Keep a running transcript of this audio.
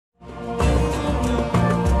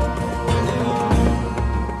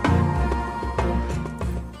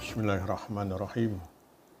Bismillahirrahmanirrahim.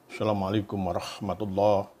 Assalamualaikum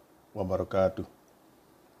warahmatullahi wabarakatuh.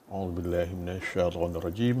 A'udzubillahi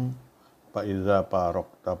minasyaitonirrajim. Fa iza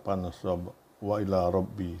faraqta fansab wa ila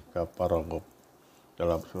rabbika farghab.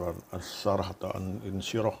 Dalam surat As-Sarah atau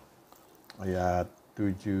An-Insyirah ayat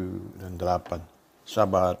 7 dan 8.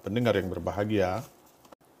 Sahabat pendengar yang berbahagia,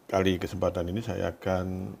 kali kesempatan ini saya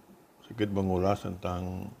akan sedikit mengulas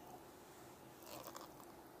tentang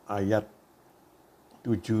ayat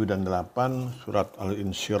 7 dan 8 surat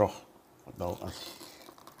Al-Insyirah atau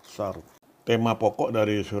As-Sar. Tema pokok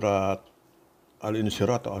dari surat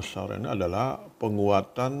Al-Insyirah atau As-Sar ini adalah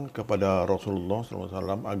penguatan kepada Rasulullah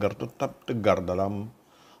SAW agar tetap tegar dalam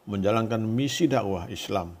menjalankan misi dakwah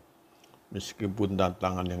Islam meskipun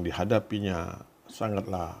tantangan yang dihadapinya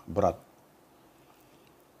sangatlah berat.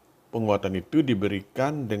 Penguatan itu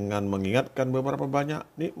diberikan dengan mengingatkan beberapa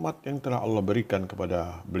banyak nikmat yang telah Allah berikan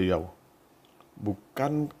kepada beliau.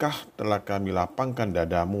 Bukankah telah kami lapangkan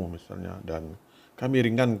dadamu misalnya, dan kami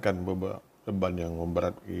ringankan beban yang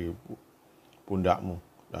memberati pundakmu,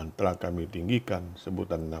 dan telah kami tinggikan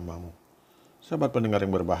sebutan namamu. Sahabat pendengar yang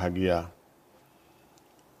berbahagia,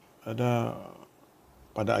 ada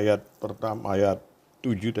pada ayat pertama, ayat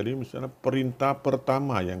 7 tadi misalnya, perintah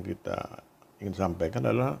pertama yang kita ingin sampaikan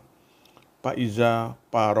adalah Faiza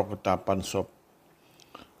faraqta fansab.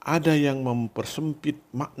 Ada yang mempersempit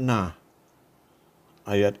makna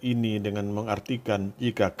ayat ini dengan mengartikan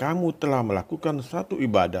jika kamu telah melakukan satu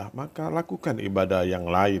ibadah, maka lakukan ibadah yang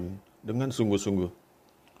lain dengan sungguh-sungguh.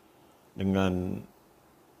 Dengan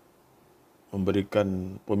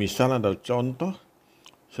memberikan pemisalan atau contoh,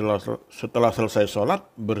 setelah selesai sholat,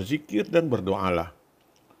 berzikir dan berdoalah.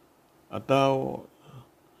 Atau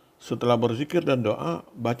setelah berzikir dan doa,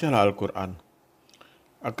 bacalah Al-Quran.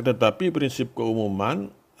 Akan tetapi prinsip keumuman,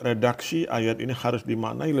 redaksi ayat ini harus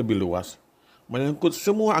dimaknai lebih luas, menyangkut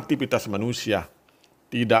semua aktivitas manusia,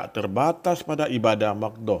 tidak terbatas pada ibadah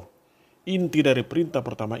makdoh. Inti dari perintah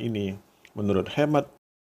pertama ini, menurut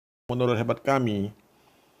hemat kami,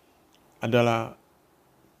 adalah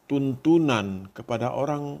tuntunan kepada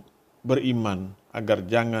orang beriman agar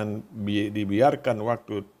jangan dibiarkan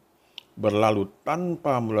waktu berlalu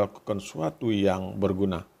tanpa melakukan sesuatu yang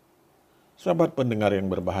berguna. Sahabat pendengar yang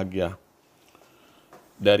berbahagia,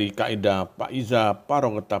 dari kaidah Faiza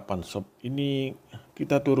faraqta fansab ini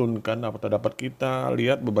kita turunkan atau dapat kita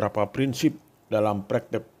lihat beberapa prinsip dalam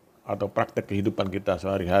praktek kehidupan kita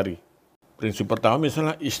sehari-hari. Prinsip pertama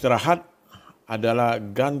misalnya istirahat adalah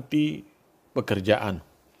ganti pekerjaan.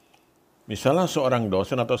 Misalnya seorang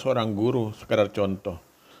dosen atau seorang guru, sekadar contoh,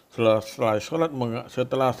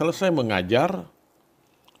 setelah selesai mengajar,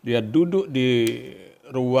 dia duduk di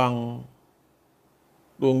ruang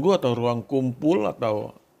tunggu atau ruang kumpul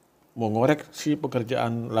atau mengoreksi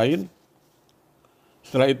pekerjaan lain.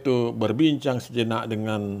 Setelah itu berbincang sejenak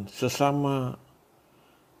dengan sesama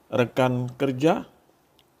rekan kerja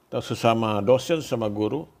atau sesama dosen, sesama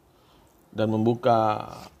guru, dan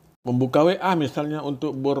membuka WA misalnya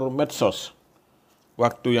untuk bermedsos.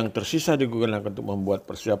 Waktu yang tersisa digunakan untuk membuat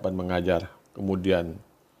persiapan mengajar. Kemudian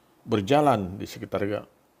berjalan di sekitar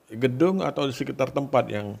gedung atau di sekitar tempat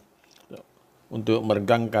yang untuk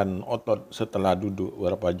meregangkan otot setelah duduk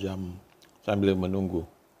beberapa jam sambil menunggu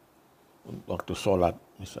waktu sholat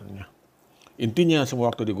misalnya. Intinya semua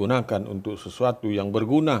waktu digunakan untuk sesuatu yang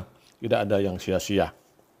berguna, tidak ada yang sia-sia.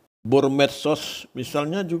 Bermedsos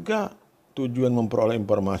misalnya juga tujuan memperoleh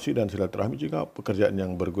informasi dan silaturahmi juga pekerjaan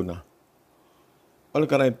yang berguna. Oleh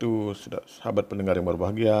karena itu, sahabat pendengar yang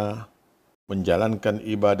berbahagia, menjalankan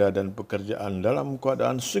ibadah dan pekerjaan dalam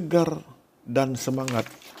keadaan segar dan semangat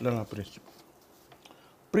adalah prinsip.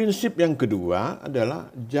 Prinsip yang kedua adalah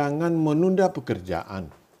jangan menunda pekerjaan.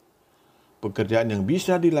 Pekerjaan yang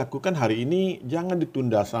bisa dilakukan hari ini jangan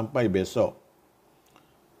ditunda sampai besok.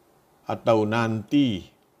 Atau nanti,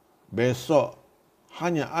 besok,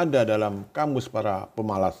 hanya ada dalam kamus para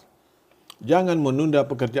pemalas. Jangan menunda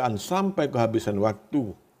pekerjaan sampai kehabisan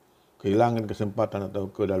waktu, kehilangan kesempatan atau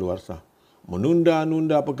kedaluarsa.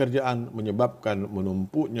 Menunda-nunda pekerjaan menyebabkan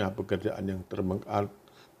menumpuknya pekerjaan yang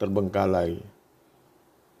terbengkalai.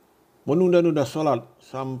 Menunda-nunda sholat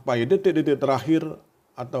sampai detik-detik terakhir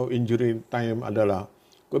atau injury time adalah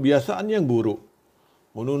kebiasaan yang buruk.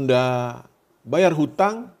 Menunda bayar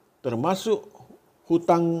hutang, termasuk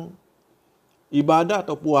hutang ibadah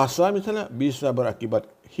atau puasa misalnya, bisa berakibat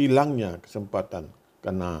hilangnya kesempatan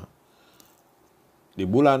karena di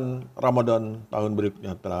bulan Ramadan tahun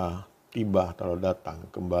berikutnya telah datang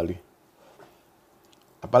kembali.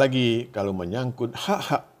 Apalagi kalau menyangkut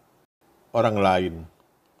hak-hak orang lain.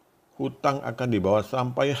 Hutang akan dibawa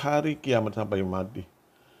sampai hari kiamat, sampai mati.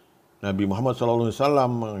 Nabi Muhammad SAW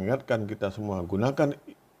mengingatkan kita semua, gunakan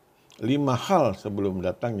 5 hal sebelum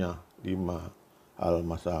datangnya 5 hal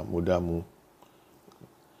masa mudamu.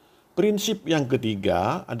 Prinsip yang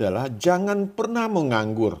ketiga adalah jangan pernah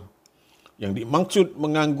menganggur. Yang dimaksud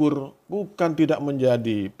menganggur bukan tidak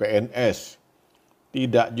menjadi PNS,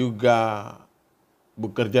 tidak juga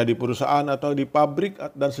bekerja di perusahaan atau di pabrik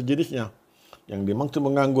dan sejenisnya. Yang dimaksud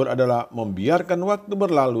menganggur adalah membiarkan waktu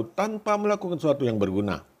berlalu tanpa melakukan sesuatu yang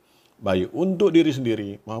berguna, baik untuk diri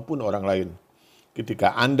sendiri maupun orang lain.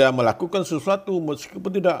 Ketika Anda melakukan sesuatu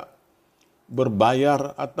meskipun tidak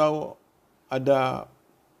berbayar atau ada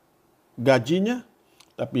gajinya,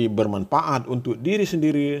 tapi bermanfaat untuk diri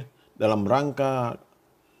sendiri dalam rangka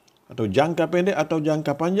atau jangka pendek atau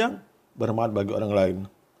jangka panjang, bermanfaat bagi orang lain,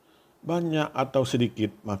 banyak atau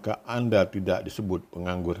sedikit, maka Anda tidak disebut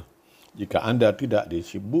penganggur. Jika Anda tidak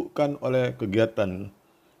disibukkan oleh kegiatan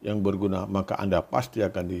yang berguna, maka Anda pasti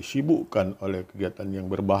akan disibukkan oleh kegiatan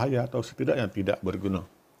yang berbahaya atau setidaknya tidak berguna.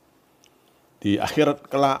 Di akhirat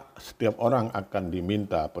kelak, setiap orang akan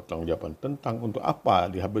diminta pertanggungjawaban tentang untuk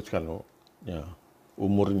apa dihabiskan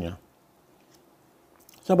umurnya.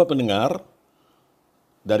 Sahabat pendengar,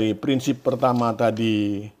 dari prinsip pertama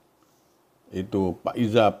tadi itu Pak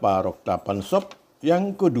Iza Parokta Pansop,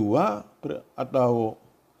 yang kedua atau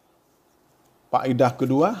faedah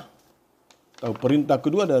kedua atau perintah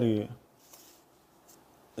kedua dari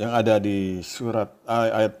yang ada di surat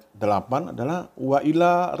ayat 8 adalah wa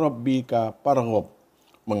ila rabbika farghab,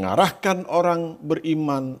 mengarahkan orang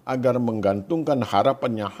beriman agar menggantungkan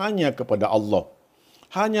harapannya hanya kepada Allah.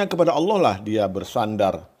 Hanya kepada Allah lah dia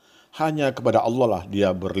bersandar, hanya kepada Allah lah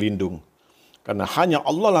dia berlindung. Karena hanya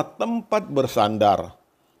Allah lah tempat bersandar,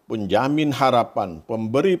 penjamin harapan,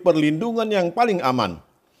 pemberi perlindungan yang paling aman.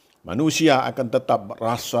 Manusia akan tetap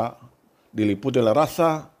diliputi oleh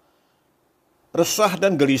rasa resah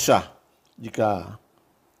dan gelisah jika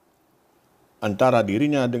antara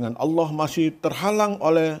dirinya dengan Allah masih terhalang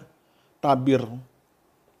oleh tabir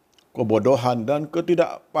kebodohan dan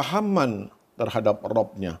ketidakpahaman terhadap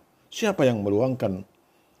Rabb-nya. Siapa yang meluangkan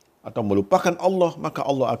atau melupakan Allah, maka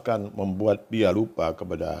Allah akan membuat dia lupa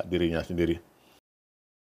kepada dirinya sendiri.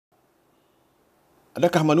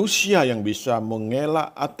 Adakah manusia yang bisa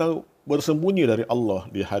mengelak atau bersembunyi dari Allah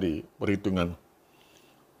di hari perhitungan?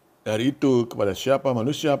 Dari itu, kepada siapa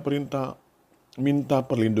manusia minta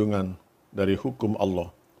perlindungan dari hukum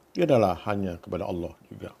Allah, dia adalah hanya kepada Allah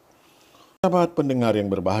juga. Sahabat pendengar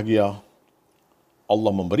yang berbahagia,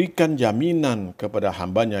 Allah memberikan jaminan kepada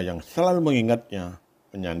hambanya yang selalu mengingatnya,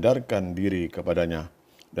 menyandarkan diri kepadanya,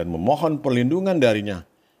 dan memohon perlindungan darinya.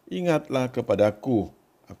 Ingatlah kepadaku,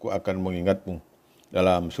 aku akan mengingatmu.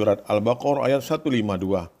 Dalam surat Al-Baqarah ayat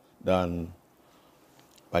 152 dan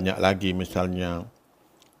banyak lagi misalnya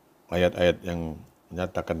ayat-ayat yang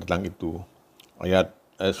menyatakan tentang itu.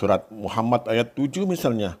 Surat Muhammad ayat 7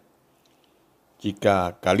 misalnya.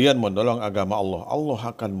 Jika kalian menolong agama Allah, Allah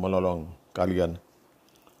akan menolong kalian.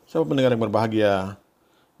 Sahabat pendengar yang berbahagia,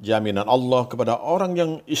 jaminan Allah kepada orang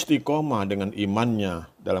yang istiqomah dengan imannya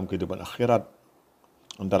dalam kehidupan akhirat,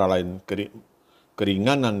 antara lain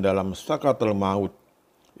keringanan dalam sakaratul maut,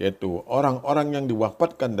 yaitu orang-orang yang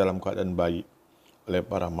diwafatkan dalam keadaan baik oleh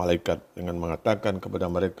para malaikat dengan mengatakan kepada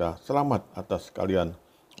mereka, selamat atas kalian,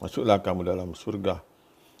 masuklah kamu dalam surga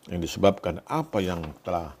yang disebabkan apa yang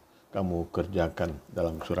telah kamu kerjakan,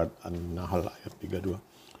 dalam surat An-Nahl ayat 32.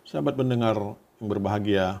 Sahabat pendengar yang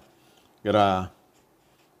berbahagia, kira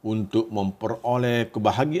untuk memperoleh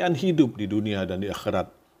kebahagiaan hidup di dunia dan di akhirat,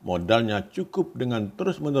 modalnya cukup dengan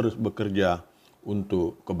terus-menerus bekerja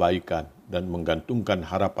untuk kebaikan dan menggantungkan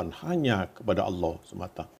harapan hanya kepada Allah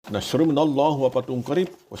semata. Nasrun minallah wa fatun qarib.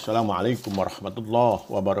 Wassalamualaikum warahmatullahi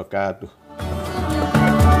wabarakatuh.